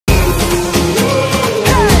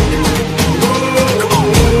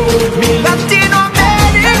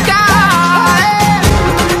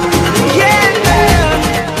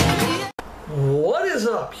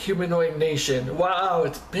Humanoid Nation. Wow,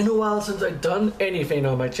 it's been a while since I've done anything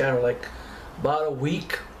on my channel, like about a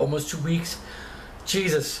week, almost 2 weeks.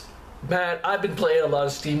 Jesus, man, I've been playing a lot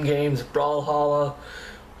of Steam games, Brawlhalla,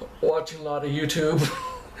 watching a lot of YouTube.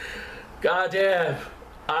 God damn,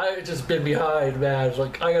 I've just been behind, man. It's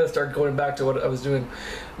like, I gotta start going back to what I was doing.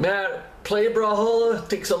 Man, play Brawlhalla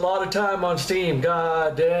takes a lot of time on Steam.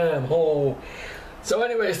 God damn, oh. So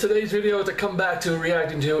anyways, today's video to come back to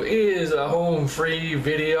reacting to is a home free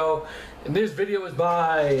video. And this video is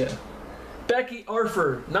by Becky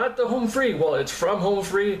Arthur. Not the home free, well, it's from home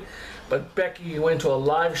free, but Becky went to a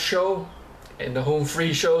live show, and the home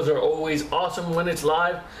free shows are always awesome when it's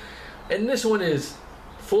live. And this one is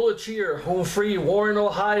Full of Cheer, home free, Warren,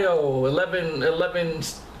 Ohio,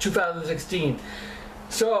 11/11/2016.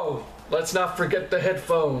 So let's not forget the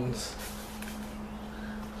headphones.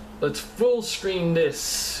 Let's full screen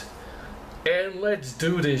this and let's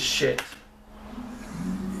do this shit.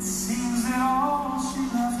 It seems that all she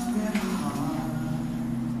left behind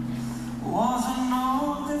was a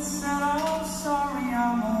note that said, "I'm sorry,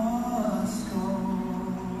 I must go."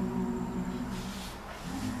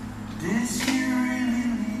 Did she really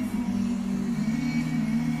leave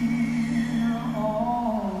me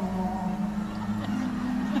alone?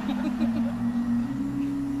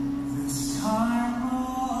 This time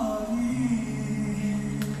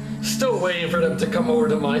Still waiting for them to come over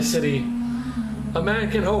to my city. A man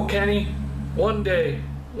can hope, can he? One day,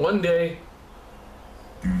 one day.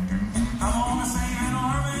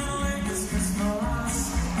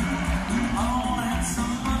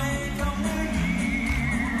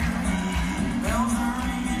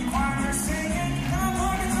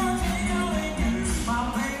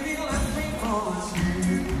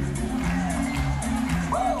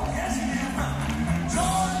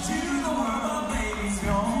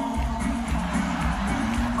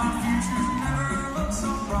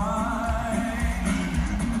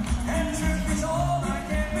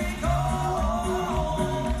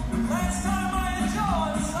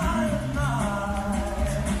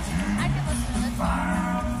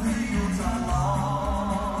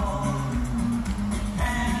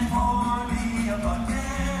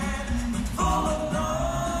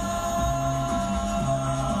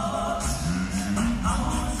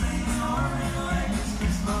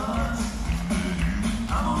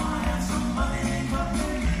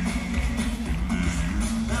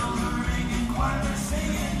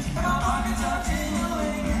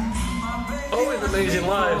 Always amazing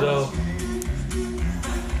live though.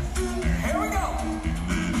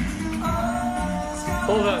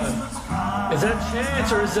 Hold on. Is that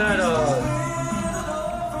Chance or is that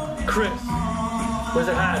Chris? Where's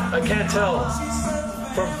it at? I can't tell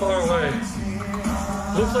from far away.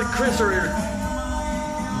 Looks like Chris or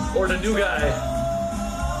the new guy.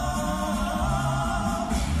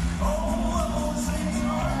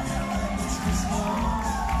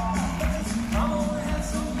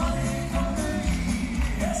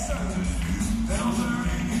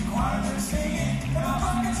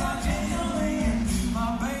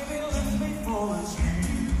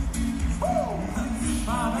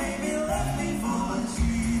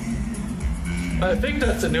 I think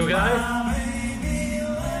that's a new guy.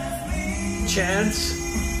 Chance.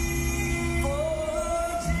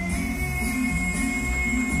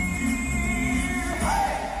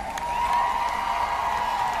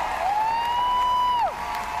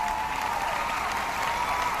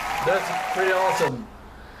 That's pretty awesome.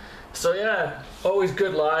 So yeah, always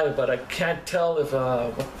good live, but I can't tell if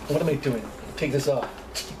what am I doing? Take this off.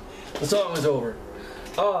 The song is over.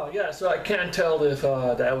 Oh yeah, so I can't tell if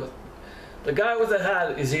that was the guy with the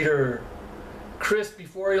hat is either Chris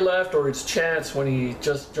before he left or it's Chance when he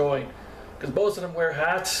just joined, because both of them wear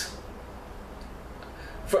hats.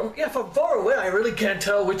 From far away, I really can't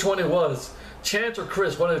tell which one it was, Chance or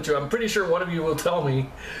Chris, one of the two. I'm pretty sure one of you will tell me,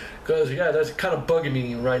 because yeah, that's kind of bugging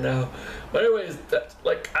me right now. But anyways, that's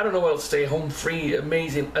like, I don't know what else to say. Home free,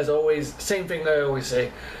 amazing as always. Same thing I always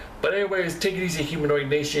say. But anyways, take it easy, Humanoid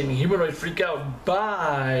Nation. Humanoid Freak out.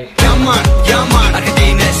 Bye.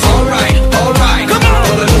 Argentines, alright, alright.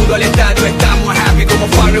 Todo el mundo al estadio, estamos happy como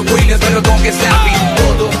Farrell Williams, pero con que slappy.